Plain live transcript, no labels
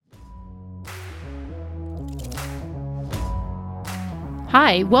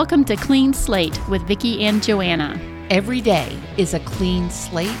Hi, welcome to Clean Slate with Vicki and Joanna. Every day is a clean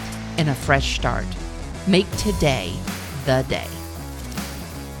slate and a fresh start. Make today the day.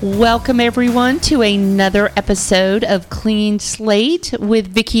 Welcome everyone to another episode of Clean Slate with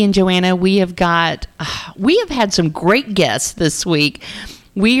Vicki and Joanna. We have had some great guests this week.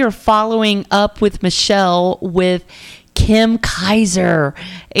 We are following up with Michelle with Kim Kiser,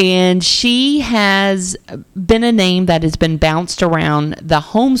 and she has been a name that has been bounced around the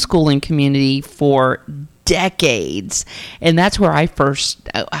homeschooling community for decades, and that's where I first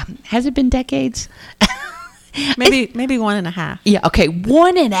has it been decades? Maybe 1.5. Yeah, okay,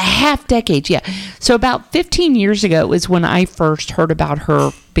 1.5 decades, yeah. So about 15 years ago is when I first heard about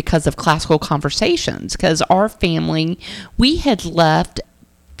her because of Classical Conversations, because our family, we had left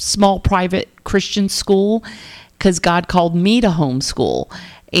small private Christian school because God called me to homeschool.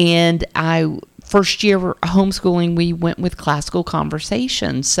 And first year homeschooling, we went with Classical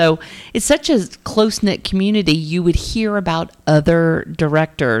Conversations. So it's such a close-knit community. You would hear about other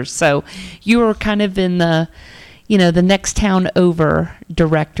directors. So you were kind of in the next town over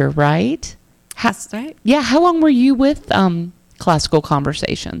director, right? That's right. Yeah. How long were you with Classical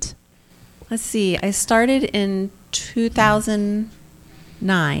Conversations? Let's see. I started in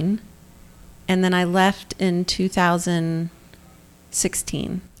 2009, and then I left in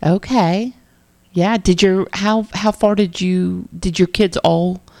 2016. Okay. Yeah. How far did your kids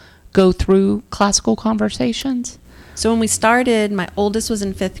all go through Classical Conversations? So when we started, my oldest was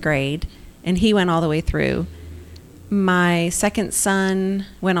in 5th grade, and he went all the way through. My second son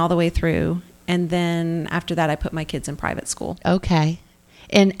went all the way through, and then after that, I put my kids in private school. Okay.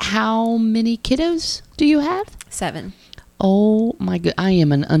 And how many kiddos do you have? 7. Oh my God, I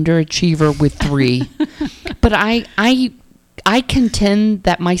am an underachiever with 3. But I contend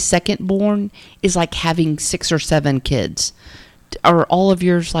that my second born is like having 6 or 7 kids. Are all of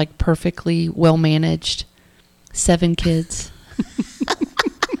yours like perfectly well managed? 7 kids?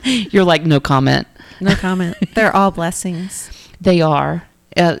 You're like, no comment. No comment. They're all blessings. They are.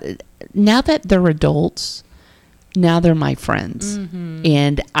 Now that they're adults, now they're my friends. Mm-hmm.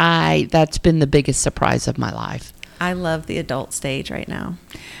 And that's been the biggest surprise of my life. I love the adult stage right now.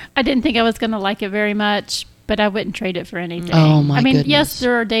 I didn't think I was going to like it very much, but I wouldn't trade it for anything. Oh my goodness. Yes,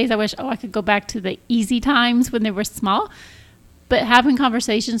 there are days I wish, I could go back to the easy times when they were small, but having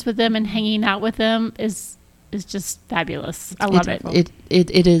conversations with them and hanging out with them is just fabulous. I love it.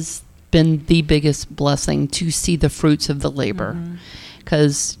 It has been the biggest blessing to see the fruits of the labor.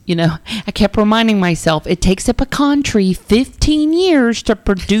 Because, I kept reminding myself, it takes a pecan tree 15 years to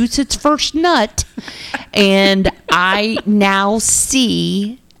produce its first nut. And I now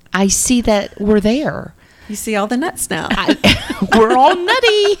see that we're there. You see all the nuts now. We're all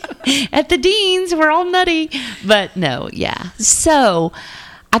nutty. At the Deans, we're all nutty. But no, yeah. So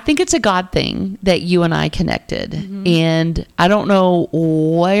I think it's a God thing that you and I connected. Mm-hmm. And I don't know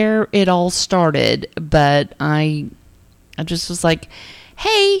where it all started, but I just was like,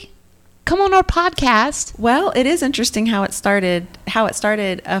 hey, come on our podcast. Well, it is interesting how it started.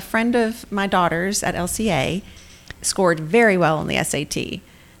 A friend of my daughter's at LCA scored very well on the SAT.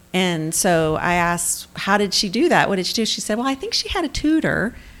 And so I asked, how did she do that? What did she do? She said, well, I think she had a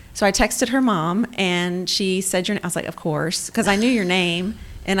tutor. So I texted her mom, and she said your name. I was like, of course, because I knew your name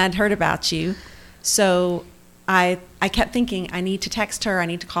and I'd heard about you. So I kept thinking, I need to text her, I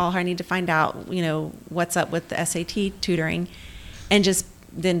need to call her, I need to find out, what's up with the SAT tutoring, and just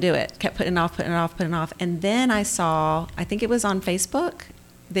didn't do it. Kept putting it off. And then I saw, I think it was on Facebook,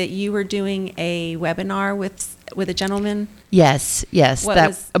 that you were doing a webinar with a gentleman. Yes. That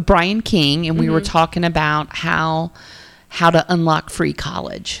was Brian King, and we were talking about how to unlock free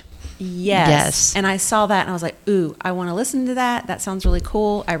college. Yes. And I saw that, and I was like, ooh, I want to listen to that. That sounds really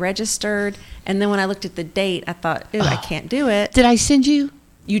cool. I registered. And then when I looked at the date, I thought, ooh, I can't do it. Did I send you?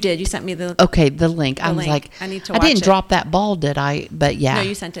 You did. You sent me the link. I was like, I need to watch it. I didn't drop that ball, did I? But yeah. No,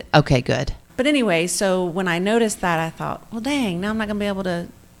 you sent it. Okay, good. But anyway, so when I noticed that, I thought, well, dang, now I'm not going to be able to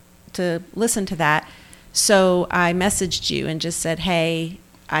listen to that. So I messaged you and just said, hey,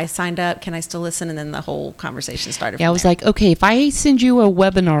 I signed up. Can I still listen? And then the whole conversation started. Yeah, I was like, okay, if I send you a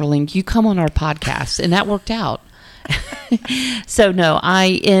webinar link, you come on our podcast. And that worked out. So no,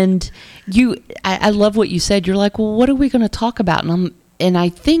 I love what you said. You're like, well, what are we going to talk about? And I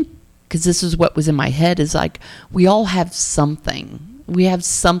think, because this is what was in my head, is like, we all have something. We have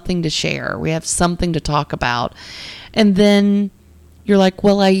something to share. We have something to talk about. And then you're like,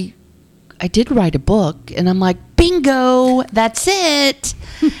 well, I did write a book. And I'm like, bingo, that's it.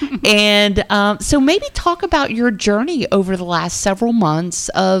 And so maybe talk about your journey over the last several months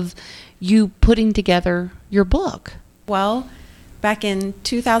of you putting together your book. Well, back in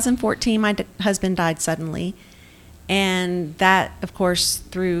 2014, my husband died suddenly. And that, of course,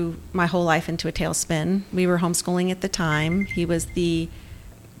 threw my whole life into a tailspin. We were homeschooling at the time. He was the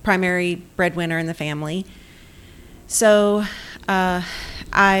primary breadwinner in the family. So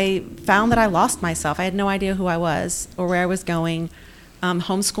I found that I lost myself. I had no idea who I was or where I was going.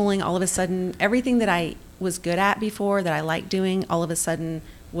 Homeschooling, all of a sudden, everything that I was good at before, that I liked doing, all of a sudden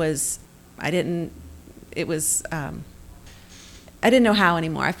I didn't know how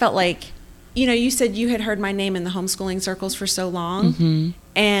anymore. I felt like, you said you had heard my name in the homeschooling circles for so long, mm-hmm.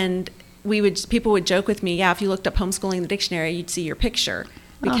 and people would joke with me, yeah, if you looked up homeschooling in the dictionary, you'd see your picture.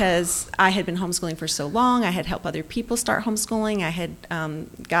 Because I had been homeschooling for so long. I had helped other people start homeschooling. I had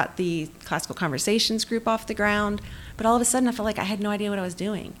got the Classical Conversations group off the ground. But all of a sudden, I felt like I had no idea what I was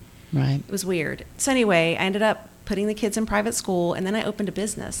doing. Right. It was weird. So anyway, I ended up putting the kids in private school, and then I opened a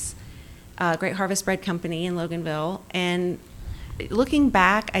business, Great Harvest Bread Company in Loganville. And looking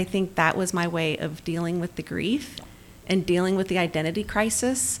back, I think that was my way of dealing with the grief and dealing with the identity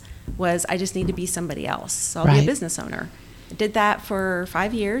crisis, was I just need to be somebody else. So I'll be a business owner. Did that for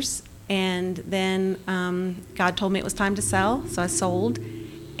 5 years, and then God told me it was time to sell, so I sold.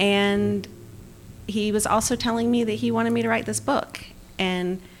 And he was also telling me that he wanted me to write this book.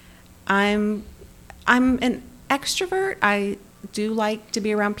 And I'm an extrovert. I do like to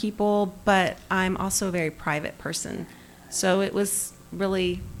be around people, but I'm also a very private person. So it was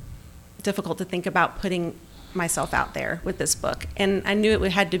really difficult to think about putting myself out there with this book. And I knew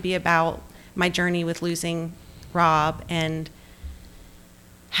it had to be about my journey with losing Rob and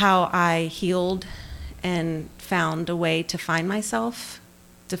how I healed and found a way to find myself,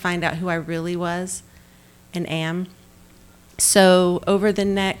 to find out who I really was and am. So over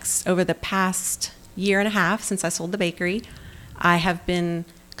the past year and a half since I sold the bakery, I have been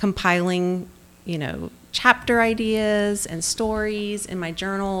compiling, chapter ideas and stories in my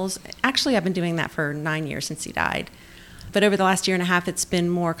journals. Actually, I've been doing that for 9 years since he died. But over the last year and a half, it's been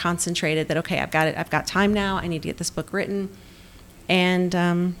more concentrated that, okay, I've got time now. I need to get this book written. And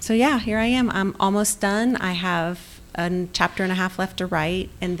so, here I am. I'm almost done. I have a chapter and a half left to write,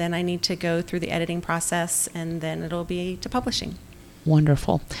 and then I need to go through the editing process, and then it'll be to publishing.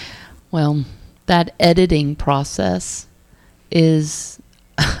 Wonderful. Well, that editing process is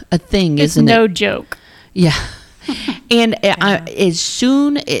a thing, isn't it? It's no joke. Yeah. And as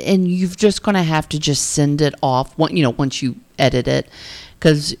soon, and you're just going to have to just send it off, once you edit it,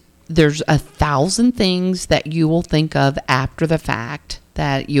 because there's 1,000 things that you will think of after the fact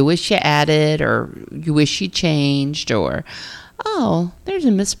that you wish you added, or you wish you changed, or, oh, there's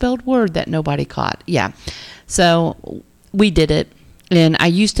a misspelled word that nobody caught. Yeah. So we did it. And I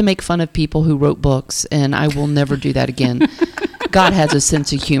used to make fun of people who wrote books, and I will never do that again. God has a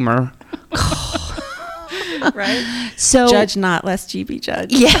sense of humor. Right? So judge not, lest ye be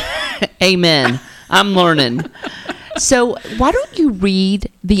judged. Yeah. Amen. I'm learning. So why don't you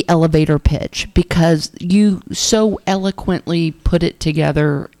read the elevator pitch? Because you so eloquently put it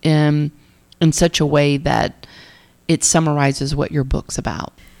together in such a way that it summarizes what your book's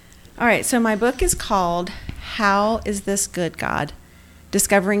about. All right. So my book is called How Is This Good, God?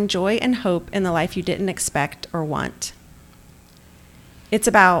 Discovering Joy and Hope in the Life You Didn't Expect or Want. It's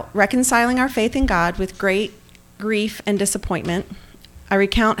about reconciling our faith in God with great grief and disappointment. I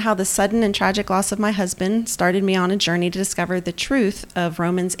recount how the sudden and tragic loss of my husband started me on a journey to discover the truth of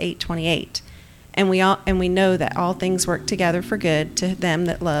Romans 8:28. And we know that all things work together for good to them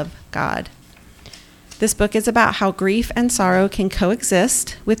that love God. This book is about how grief and sorrow can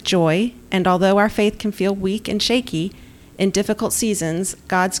coexist with joy, and although our faith can feel weak and shaky in difficult seasons,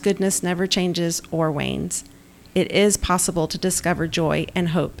 God's goodness never changes or wanes. It is possible to discover joy and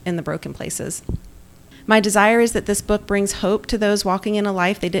hope in the broken places. My desire is that this book brings hope to those walking in a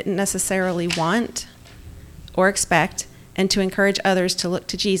life they didn't necessarily want or expect, and to encourage others to look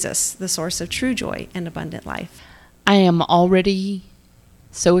to Jesus, the source of true joy and abundant life. I am already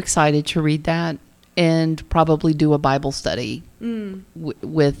so excited to read that and probably do a Bible study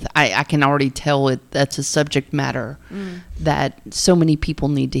with, I can already tell that's a subject matter that so many people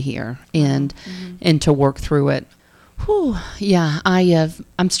need to hear and to work through it. Whew, yeah,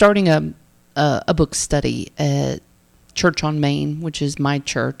 I'm starting a book study at Church on Main, which is my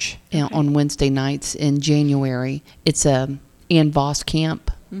church, on Wednesday nights in January. It's a Ann Voskamp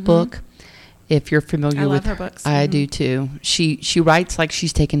book. If you're familiar with her books. I do too. She writes like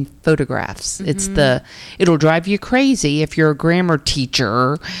she's taking photographs. It'll drive you crazy if you're a grammar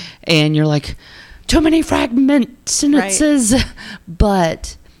teacher and you're like, too many fragment sentences. Right.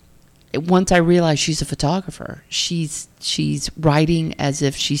 But once I realized she's a photographer, she's writing as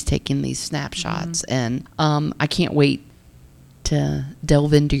if she's taking these snapshots, and I can't wait to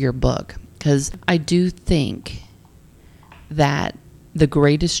delve into your book, because I do think that the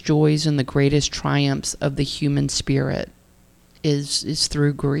greatest joys and the greatest triumphs of the human spirit is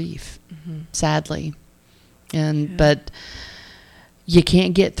through grief, sadly. But you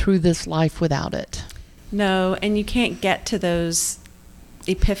can't get through this life without it. No, and you can't get to those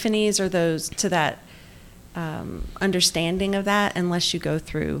epiphanies or that understanding of that unless you go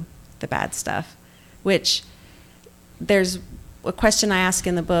through the bad stuff, which there's a question I ask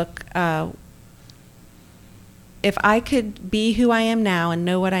in the book. If I could be who I am now and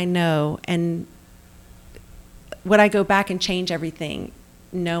know what I know, and would I go back and change everything,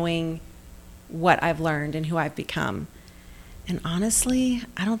 knowing what I've learned and who I've become? And honestly,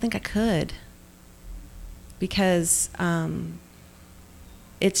 I don't think I could, because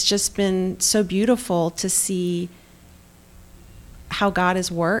it's just been so beautiful to see how God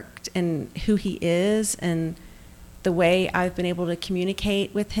has worked and who he is, and the way I've been able to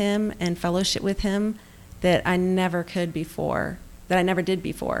communicate with him and fellowship with him that I never did before.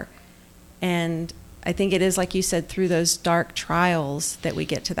 And I think it is, like you said, through those dark trials that we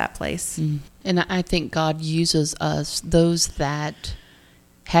get to that place. And I think God uses us, those that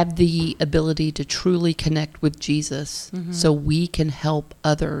have the ability to truly connect with Jesus, so we can help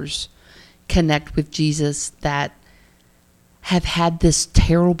others connect with Jesus that have had this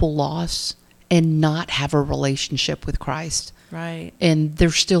terrible loss and not have a relationship with Christ. Right. And they're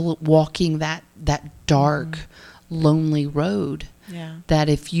still walking that dark, lonely road. Yeah. That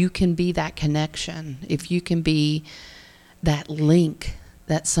if you can be that connection, if you can be that link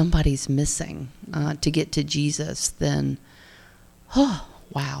that somebody's missing to get to Jesus, then, oh,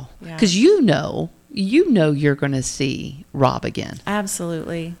 wow. Because you know you're going to see Rob again.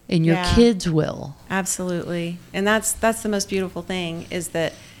 Absolutely. And your kids will. Absolutely. And that's the most beautiful thing, is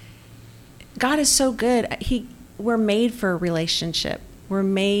that God is so good. We're made for a relationship. We're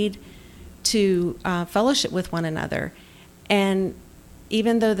made to fellowship with one another. And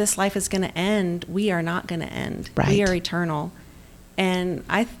even though this life is going to end, we are not going to end. Right. We are eternal. And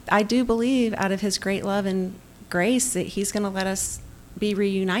I do believe, out of his great love and grace, that he's going to let us be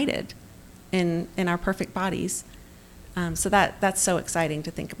reunited in our perfect bodies. So that's so exciting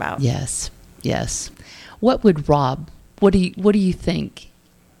to think about. Yes. What do you think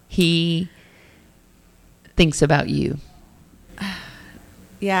he thinks about you?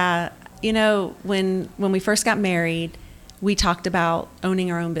 Yeah. When we first got married, we talked about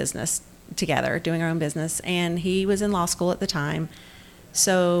owning our own business together, doing our own business. And he was in law school at the time.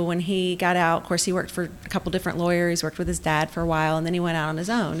 So when he got out, of course, he worked for a couple different lawyers, worked with his dad for a while, and then he went out on his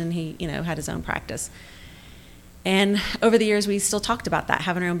own, and he, had his own practice. And over the years, we still talked about that,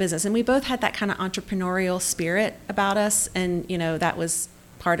 having our own business. And we both had that kind of entrepreneurial spirit about us. And, that was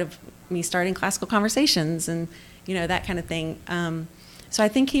part of me starting Classical Conversations and, that kind of thing. So I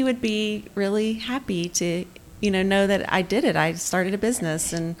think he would be really happy to, know that I did it. I started a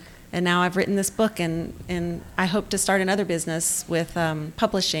business, and now I've written this book, and I hope to start another business with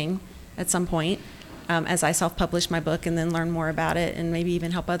publishing at some point, as I self-publish my book and then learn more about it and maybe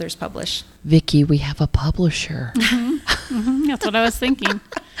even help others publish. Vicki, we have a publisher. That's what I was thinking.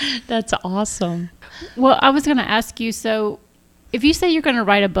 That's awesome. Well, I was going to ask you, so if you say you're going to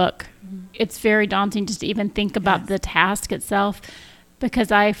write a book, it's very daunting just to even think about the task itself,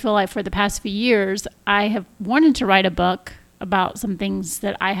 because I feel like for the past few years, I have wanted to write a book about some things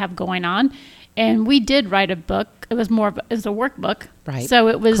that I have going on. And we did write a book. It was it was a workbook. Right. So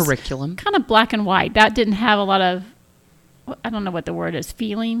it was curriculum, kind of black and white. That didn't have a lot of, I don't know what the word is,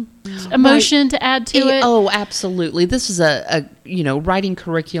 emotion to add to it. Oh, absolutely. This is a writing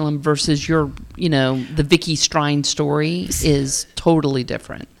curriculum versus your, the Vicki Strine story is totally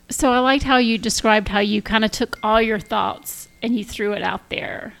different. So I liked how you described how you kind of took all your thoughts and you threw it out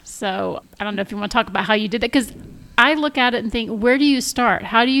there. So I don't know if you want to talk about how you did that, because I look at it and think, where do you start?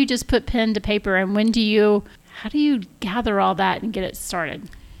 How do you just put pen to paper, and how do you gather all that and get it started?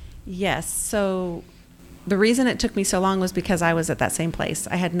 Yes. So the reason it took me so long was because I was at that same place.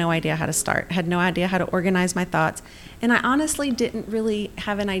 I had no idea how to start. I had no idea how to organize my thoughts. And I honestly didn't really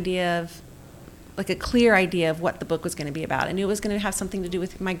have an idea of, like, a clear idea of what the book was going to be about. I knew it was going to have something to do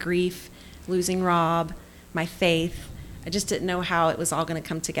with my grief, losing Rob, my faith. I just didn't know how it was all going to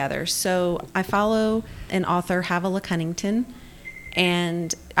come together. So I follow an author, Havilah Cunnington,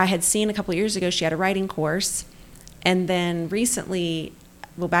 and I had seen a couple of years ago she had a writing course. And then recently,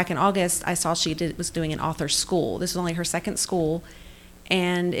 back in August, I saw she was doing an author school. This was only her second school,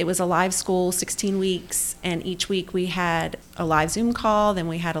 and it was a live school, 16 weeks, and each week we had a live Zoom call, then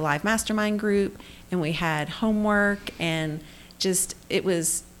we had a live mastermind group, and we had homework, and just it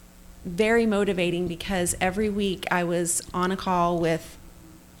was very motivating because every week I was on a call with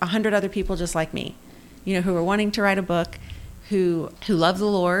 100 other people just like me, who were wanting to write a book, who love the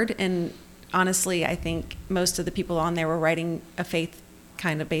Lord. And honestly, I think most of the people on there were writing a faith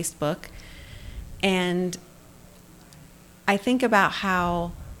kind of based book. And I think about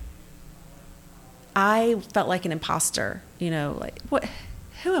how I felt like an imposter, like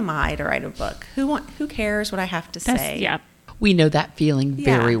who am I to write a book? Who cares what I have to say? Yeah. We know that feeling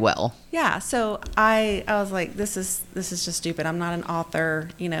very well. Yeah. So I was like, this is just stupid. I'm not an author,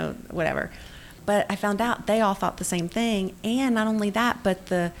 whatever. But I found out they all thought the same thing. And not only that, but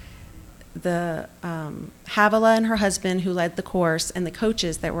the Havilah and her husband who led the course and the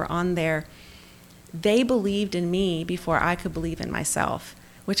coaches that were on there, they believed in me before I could believe in myself,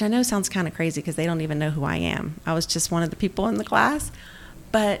 which I know sounds kind of crazy because they don't even know who I am. I was just one of the people in the class.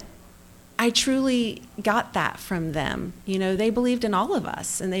 But I truly got that from them. They believed in all of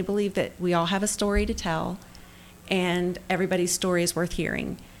us, and they believed that we all have a story to tell, and everybody's story is worth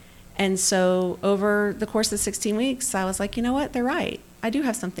hearing. And so over the course of 16 weeks, I was like, you know what? They're right. I do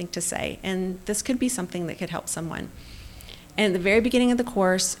have something to say, and this could be something that could help someone. And at the very beginning of the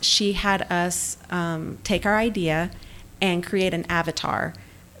course, she had us take our idea and create an avatar,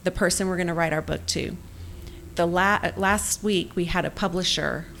 the person we're going to write our book to. The last week, we had a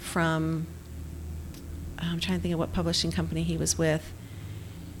publisher from, I'm trying to think of what publishing company he was with.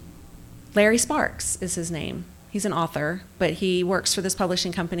 Larry Sparks is his name. He's an author, but he works for this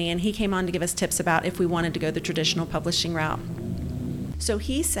publishing company, and he came on to give us tips about if we wanted to go the traditional publishing route. So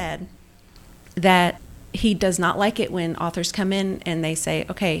he said that he does not like it when authors come in and they say,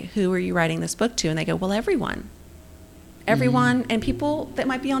 okay, who are you writing this book to? And they go, well, everyone, and people that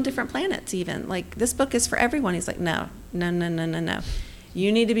might be on different planets even. Like, this book is for everyone. He's like, no.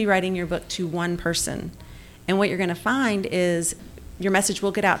 You need to be writing your book to one person. And what you're going to find is your message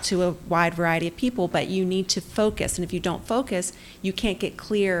will get out to a wide variety of people, but you need to focus. And if you don't focus, you can't get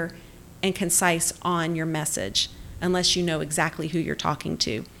clear and concise on your message unless you know exactly who you're talking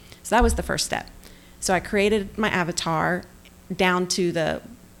to. So that was the first step. So I created my avatar down to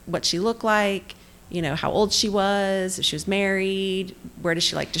what she looked like, how old she was, if she was married, where does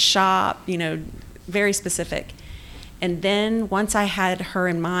she like to shop, very specific. And then once I had her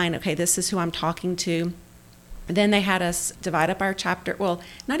in mind, okay, this is who I'm talking to, then they had us divide up our chapter. Well,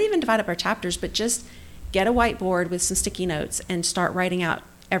 not even divide up our chapters, but just get a whiteboard with some sticky notes and start writing out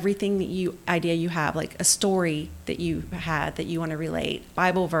everything idea you have, like a story that you had that you want to relate,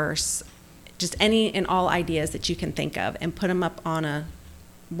 Bible verse, just any and all ideas that you can think of, and put them up on a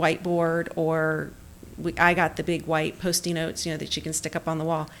whiteboard, or I got the big white Post-it notes, that you can stick up on the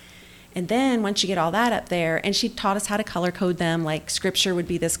wall. And then once you get all that up there, and she taught us how to color code them, like scripture would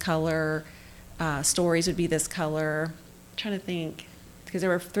be this color, stories would be this color. I'm trying to think, because there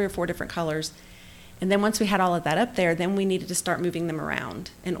were 3 or 4 different colors. And then once we had all of that up there, then we needed to start moving them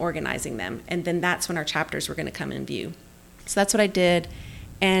around and organizing them. And then that's when our chapters were going to come in view. So that's what I did.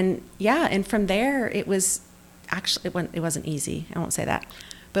 And and from there, it was actually, it wasn't easy. I won't say that.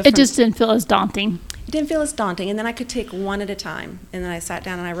 But it just didn't feel as daunting. It didn't feel as daunting. And then I could take one at a time. And then I sat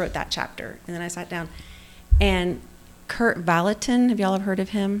down and I wrote that chapter. And then I sat down. And Kurt Valentin, have y'all ever heard of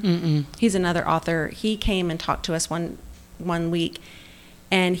him? Mm-mm. He's another author. He came and talked to us one week.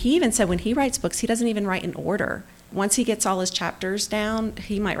 And he even said when he writes books, he doesn't even write in order. Once he gets all his chapters down,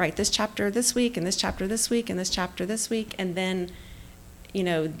 he might write this chapter this week, and this chapter this week, and this chapter this week, and then,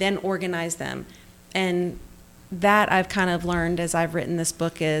 then organize them. And that I've kind of learned as I've written this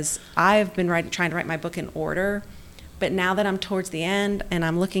book is I've been trying to write my book in order, but now that I'm towards the end and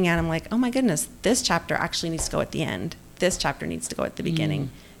I'm looking at it, I'm like, oh my goodness, this chapter actually needs to go at the end. This chapter needs to go at the beginning.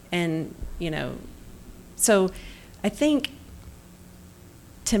 And, so I think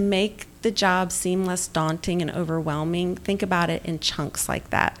to make the job seem less daunting and overwhelming, think about it in chunks like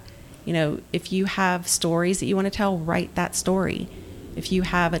that. If you have stories that you want to tell, write that story. If you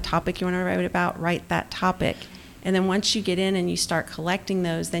have a topic you want to write about, write that topic. And then once you get in and you start collecting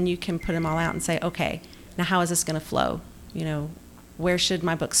those, then you can put them all out and say, okay, now how is this going to flow? Where should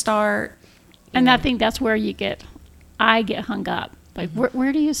my book start? And I think that's where I get hung up. Like,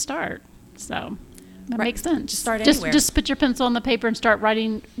 where do you start? So that makes sense. Just start anywhere. Just put your pencil on the paper and start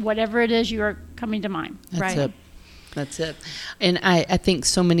writing whatever it is you are coming to mind. That's it. And I think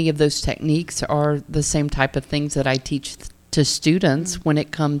so many of those techniques are the same type of things that I teach to students when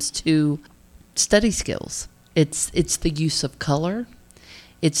it comes to study skills. It's the use of color.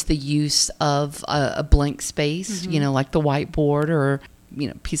 It's the use of a blank space, like the whiteboard, or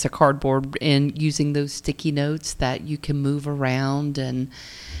piece of cardboard and using those sticky notes that you can move around, and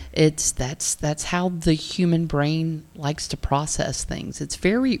that's how the human brain likes to process things. It's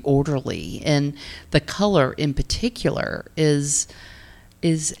very orderly, and the color in particular is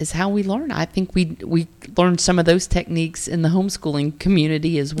how we learn. I think we learned some of those techniques in the homeschooling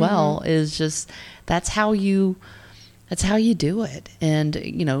community as well. Is just that's how you do it.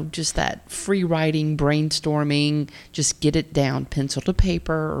 And just that free writing, brainstorming, just get it down, pencil to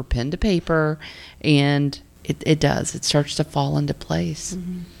paper or pen to paper, and it starts to fall into place.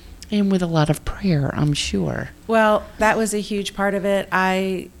 And with a lot of prayer, I'm sure. Well, that was a huge part of it.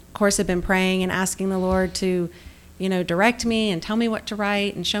 I, of course, have been praying and asking the Lord to direct me and tell me what to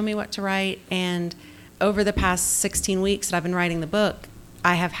write and show me what to write. And over the past 16 weeks that I've been writing the book,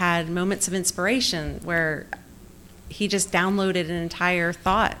 I have had moments of inspiration where he just downloaded an entire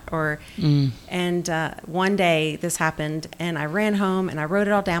thought. And one day this happened, and I ran home and I wrote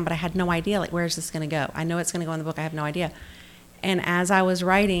it all down, but I had no idea, like, where's this going to go? I know it's going to go in the book. I have no idea. And as I was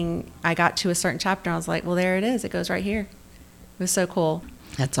writing, I got to a certain chapter, and I was like, well, there it is. It goes right here. It was so cool.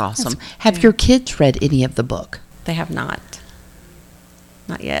 That's awesome. Have your kids read any of the book? They have not.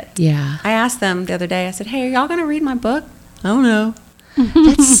 Not yet. Yeah. I asked them the other day, I said, hey, are y'all going to read my book? I don't know.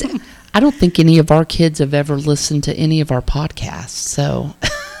 I don't think any of our kids have ever listened to any of our podcasts, so.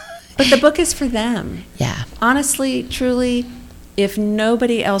 But the book is for them. Yeah. Honestly, truly, if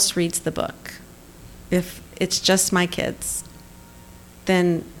nobody else reads the book, if it's just my kids,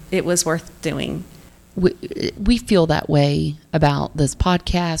 then it was worth doing. We feel that way about this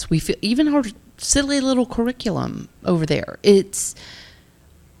podcast. We feel even our silly little curriculum over there.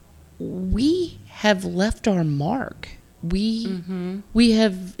 We have left our mark. We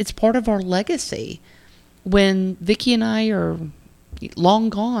have, it's part of our legacy. When Vicki and I are long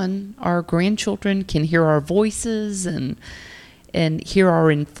gone, our grandchildren can hear our voices and hear our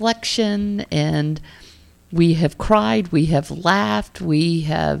inflection, and we have cried, we have laughed, we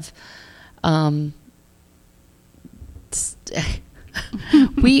have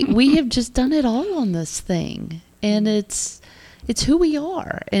we have just done it all on this thing, and it's who we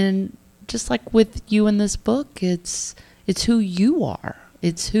are. And just like with you in this book, it's who you are.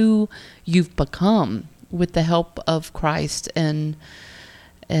 It's who you've become with the help of Christ, and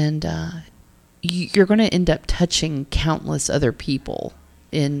you're going to end up touching countless other people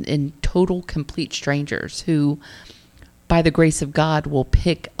in total complete strangers who, by the grace of God, will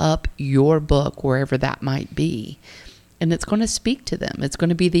pick up your book wherever that might be. And it's going to speak to them. It's going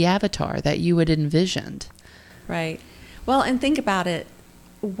to be the avatar that you had envisioned. Right. Well, and think about it.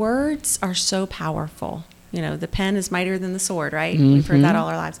 Words are so powerful. The pen is mightier than the sword, right? Mm-hmm. We've heard that all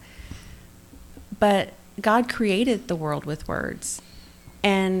our lives. But God created the world with words.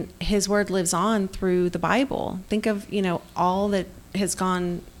 And his word lives on through the Bible. Think of, all that has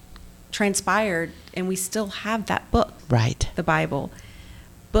transpired, and we still have that book. Right. The Bible.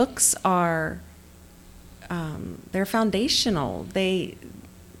 Books are... they're foundational. They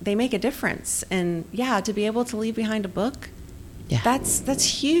make a difference. And to be able to leave behind a book,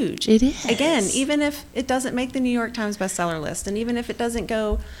 that's huge. It is. Again, even if it doesn't make the New York Times bestseller list, and even if it doesn't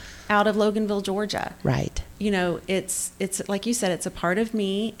go out of Loganville, Georgia. Right. It's like you said, it's a part of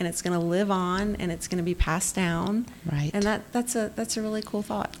me, and it's going to live on, and it's going to be passed down. Right. And that's a really cool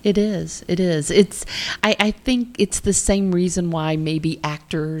thought. It is. I think it's the same reason why maybe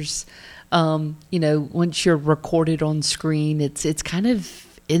actors, once you're recorded on screen, it's kind of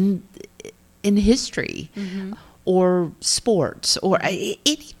in history. Mm-hmm. Or sports or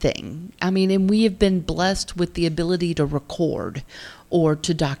anything. I mean, and we have been blessed with the ability to record or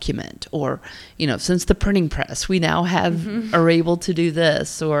to document, or, since the printing press, we now are able to do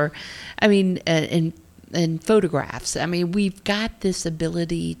this, or, and photographs. We've got this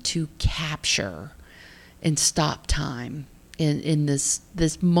ability to capture and stop time in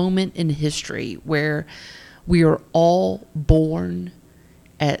this moment in history where we are all born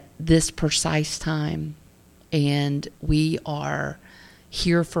at this precise time. And we are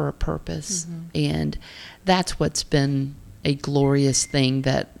here for a purpose. Mm-hmm. And that's what's been a glorious thing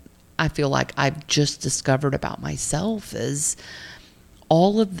that I feel like I've just discovered about myself, is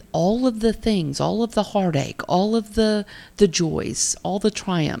all of the things, all of the heartache, all of the joys, all the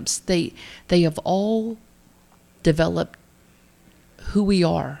triumphs, they have all developed who we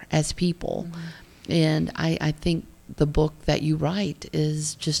are as people. Mm-hmm. And I think the book that you write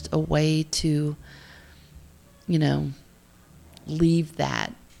is just a way to leave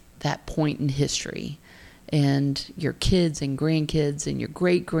that point in history, and your kids and grandkids and your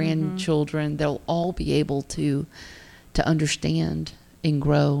great grandchildren, they'll all be able to understand and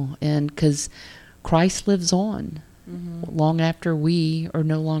grow, and because Christ lives on, long after we are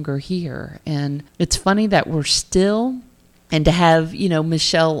no longer here. And it's funny that we're still, and to have,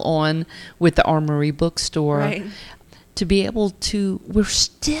 Michelle on with the Armory Bookstore, Right. to be able to, we're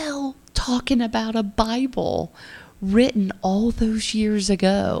still talking about a Bible written all those years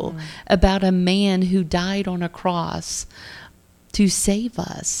ago about a man who died on a cross to save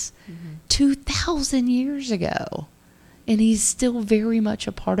us 2,000 years ago. And he's still very much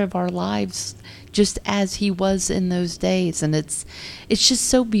a part of our lives, just as he was in those days. And it's just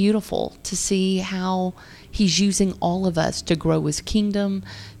so beautiful to see how he's using all of us to grow his kingdom,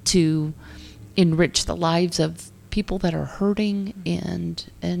 to enrich the lives of people that are hurting,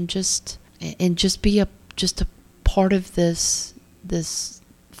 and just be a part of this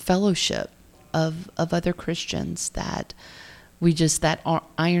fellowship of other Christians, that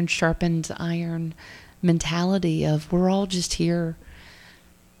iron sharpens iron mentality of we're all just here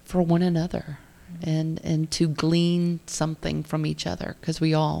for one another, and to glean something from each other, because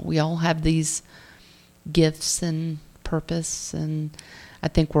we all have these gifts and purpose, and I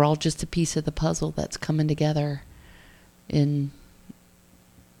think we're all just a piece of the puzzle that's coming together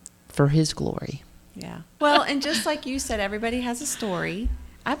for his glory. Yeah. Well, and just like you said, everybody has a story.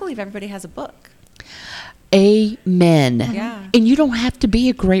 I believe everybody has a book. Amen. Yeah. And you don't have to be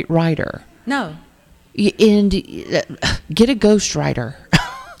a great writer. No. And get a ghostwriter.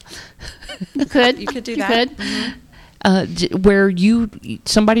 You could. You could do You that. could. Where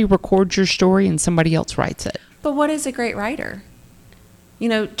somebody records your story and somebody else writes it. But what is a great writer?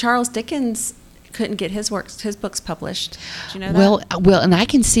 Charles Dickens couldn't get his books published. Do you know that? Well, and I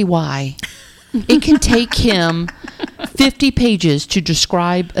can see why. It can take him 50 pages to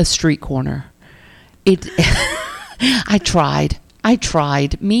describe a street corner. I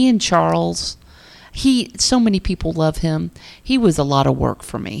tried. Me and Charles, so many people love him. He was a lot of work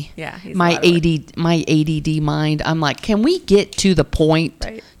for me. Yeah, he's my a lot of work. my ADD mind. I'm like, can we get to the point,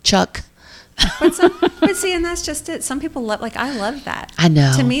 Right. Chuck? But see, and that's just it. Some people I love that. I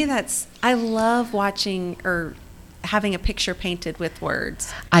know. To me, I love watching or having a picture painted with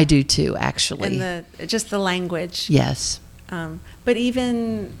words I do too, actually. and just the language. Yes. But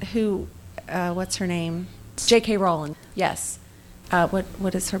even what's her name? J.K. Rowling. Yes.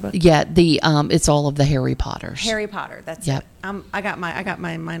 What is her book? Yeah. It's all of the Harry Potters. Harry Potter. That's Yep. it. I got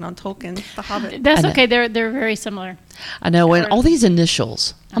my mind on Tolkien, The Hobbit. That's I know. okay. They're very similar. I know, and all these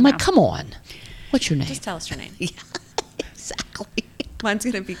initials. I'm like, know. come on. What's your name? Just tell us your name. Yeah, exactly. Mine's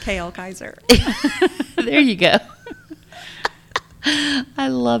gonna be K.L. Kiser. There you go. I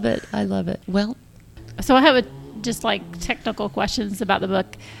love it. Well, So I have just technical questions about the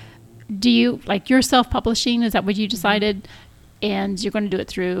book. Do you you're self-publishing? Is that what you decided? And you're going to do it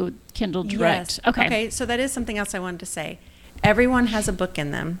through Kindle Direct? Yes. Okay. So that is something else I wanted to say. Everyone has a book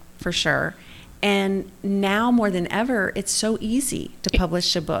in them, for sure. And now more than ever, it's so easy to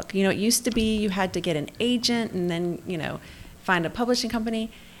publish a book. It used to be you had to get an agent and then, find a publishing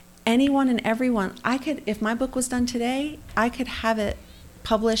company. Anyone and everyone, if my book was done today, I could have it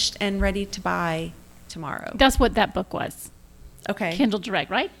published and ready to buy tomorrow. That's what that book was. Okay. Kindle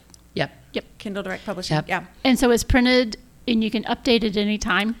Direct, right? yep. Yep. Kindle Direct Publishing. Yep. Yeah. And so it's printed, and you can update it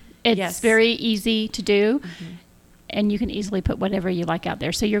anytime. It's Yes. very easy to do, and you can easily put whatever you like out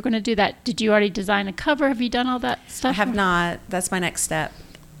there. So you're going to do that. Did you already design a cover? Have you done all that stuff? I have not. That's my next step.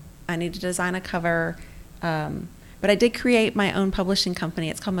 I need to design a cover. But I did create my own publishing company.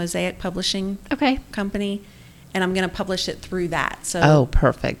 It's called Mosaic Publishing Okay. Company, and I'm going to publish it through that. So Oh,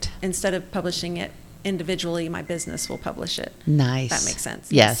 perfect. instead of publishing it individually, my business will publish it. Nice. That makes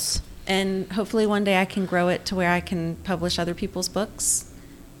sense. Yes. And hopefully one day I can grow it to where I can publish other people's books.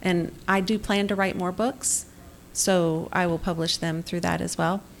 And I do plan to write more books, so I will publish them through that as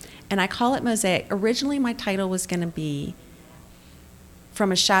well. And I call it Mosaic. Originally, my title was going to be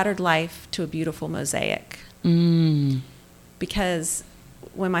From a Shattered Life to a Beautiful Mosaic. Because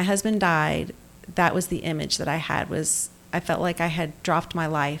when my husband died, that was the image that I had. I felt like I had dropped my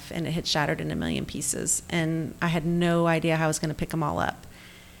life and it had shattered in a million pieces, and I had no idea how I was going to pick them all up.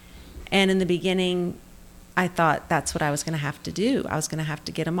 And in the beginning, I thought that's what I was going to have to do. I was going to have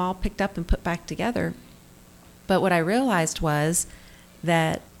to get them all picked up and put back together. But what I realized was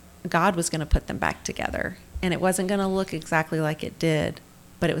that God was going to put them back together, and it wasn't going to look exactly like it did,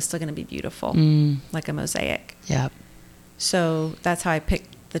 but it was still going to be beautiful, like a mosaic. Yep. So that's how I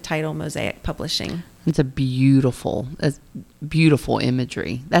picked the title Mosaic Publishing. It's a beautiful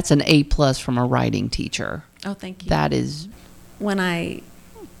imagery. That's an A+ from a writing teacher. Oh, thank you. That is. When I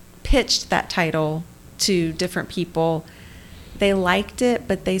pitched that title to different people, they liked it,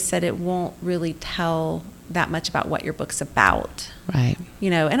 but they said it won't really tell that much about what your book's about. Right.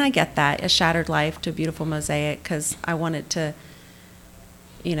 And I get that, a shattered life to a beautiful mosaic, because I wanted to,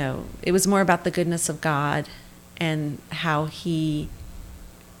 it was more about the goodness of God and how he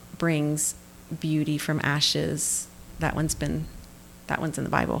brings beauty from ashes. That one's in the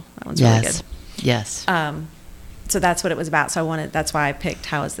Bible. That one's really good. Yes. So that's what it was about. So that's why I picked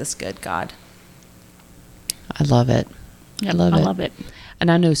How Is This Good, God? I love it. Yep, I love it. And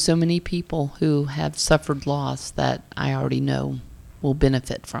I know so many people who have suffered loss that I already know will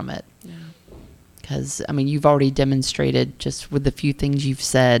benefit from it. Yeah. Because, you've already demonstrated just with the few things you've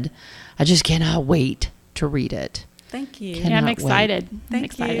said. I just cannot wait to read it. Thank you. I'm excited.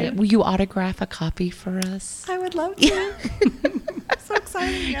 Thank you. Will you autograph a copy for us? I would love to. So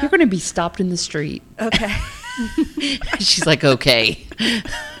excited. Yeah. You're going to be stopped in the street. Okay. She's like, okay.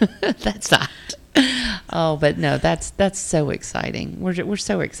 That's not. Oh, but no, that's so exciting. We're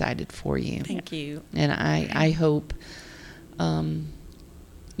so excited for you. Thank you. And I hope,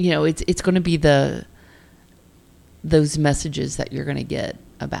 it's going to be those messages that you're going to get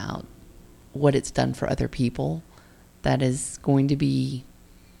about what it's done for other people. That is going to be,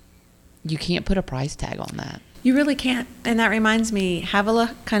 you can't put a price tag on that. You really can't. And that reminds me,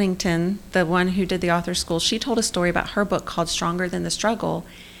 Havilah Cunnington, the one who did the author school, she told a story about her book called Stronger Than the Struggle.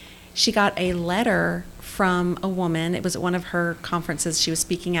 She got a letter from a woman. It was at one of her conferences she was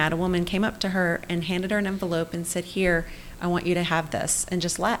speaking at. A woman came up to her and handed her an envelope and said, "Here, I want you to have this," and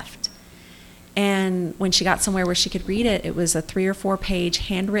just left. And when she got somewhere where she could read it, it was a 3 or 4 page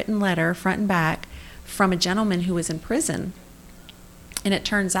handwritten letter, front and back, from a gentleman who was in prison. And it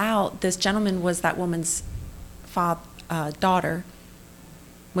turns out this gentleman was that woman's daughter.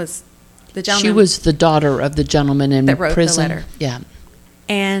 Was the gentleman? She was the daughter of the gentleman in that wrote prison. The letter. Yeah.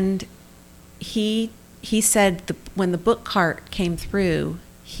 And he said when the book cart came through,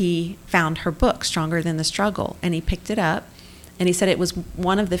 he found her book, Stronger Than the Struggle, and he picked it up. And he said it was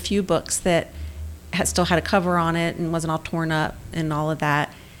one of the few books that still had a cover on it and wasn't all torn up and all of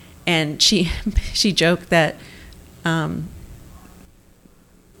that. And she joked that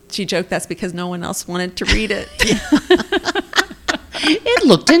that's because no one else wanted to read it. It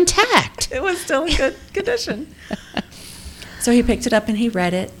looked intact. It was still in good condition. So he picked it up and he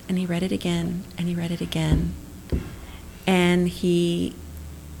read it, and he read it again, and he read it again. And he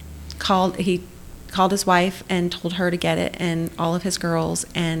called his wife and told her to get it, and all of his girls,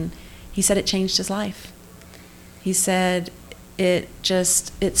 and he said it changed his life. He said it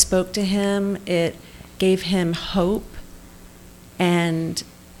spoke to him, it gave him hope, and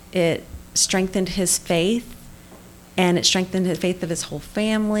it strengthened his faith, and it strengthened the faith of his whole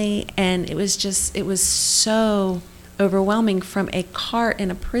family, and it was so overwhelming from a cart in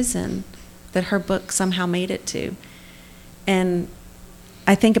a prison that her book somehow made it to. And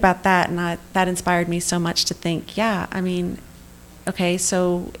I think about that, and that inspired me so much to think, okay,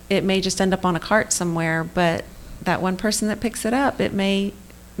 so it may just end up on a cart somewhere, but that one person that picks it up, it may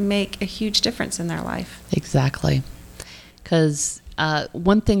make a huge difference in their life. Exactly. Because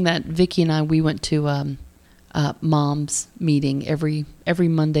one thing that Vicki and we went to mom's meeting every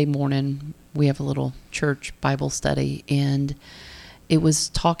Monday morning. We have a little church Bible study, and it was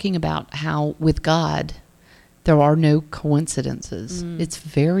talking about how with God, there are no coincidences. It's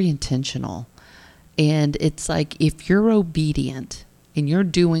very intentional. And it's like, if you're obedient and you're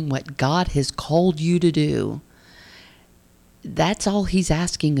doing what God has called you to do, that's all he's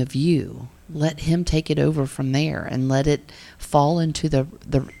asking of you. Let him take it over from there and let it fall into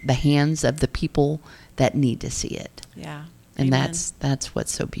the hands of the people that need to see it. Yeah. And Amen. that's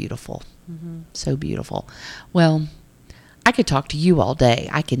what's so beautiful. Mm-hmm. So beautiful. Well, I could talk to you all day,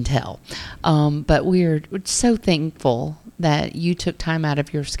 I can tell. But we're so thankful that you took time out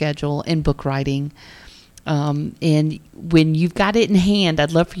of your schedule in book writing. And when you've got it in hand,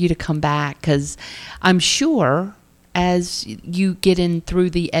 I'd love for you to come back, because I'm sure as you get in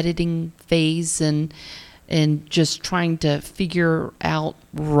through the editing phase and just trying to figure out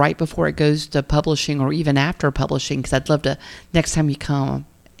right before it goes to publishing or even after publishing, because I'd love to, next time you come,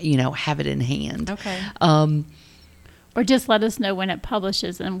 have it in hand. Okay. Or just let us know when it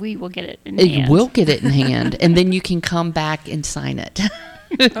publishes, and we will get it in hand. We'll get it in hand, and then you can come back and sign it.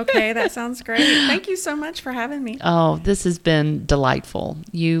 Okay, that sounds great. Thank you so much for having me. Oh, this has been delightful.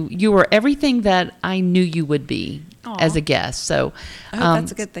 You were everything that I knew you would be as a guest. So I hope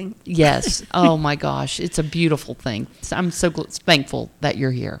that's a good thing. Yes. Oh my gosh, it's a beautiful thing. I'm so thankful that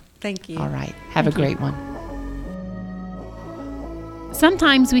you're here. Thank you. All right. Have a great one.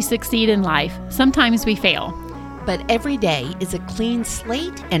 Sometimes we succeed in life. Sometimes we fail. But every day is a clean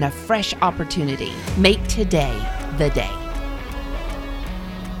slate and a fresh opportunity. Make today the day.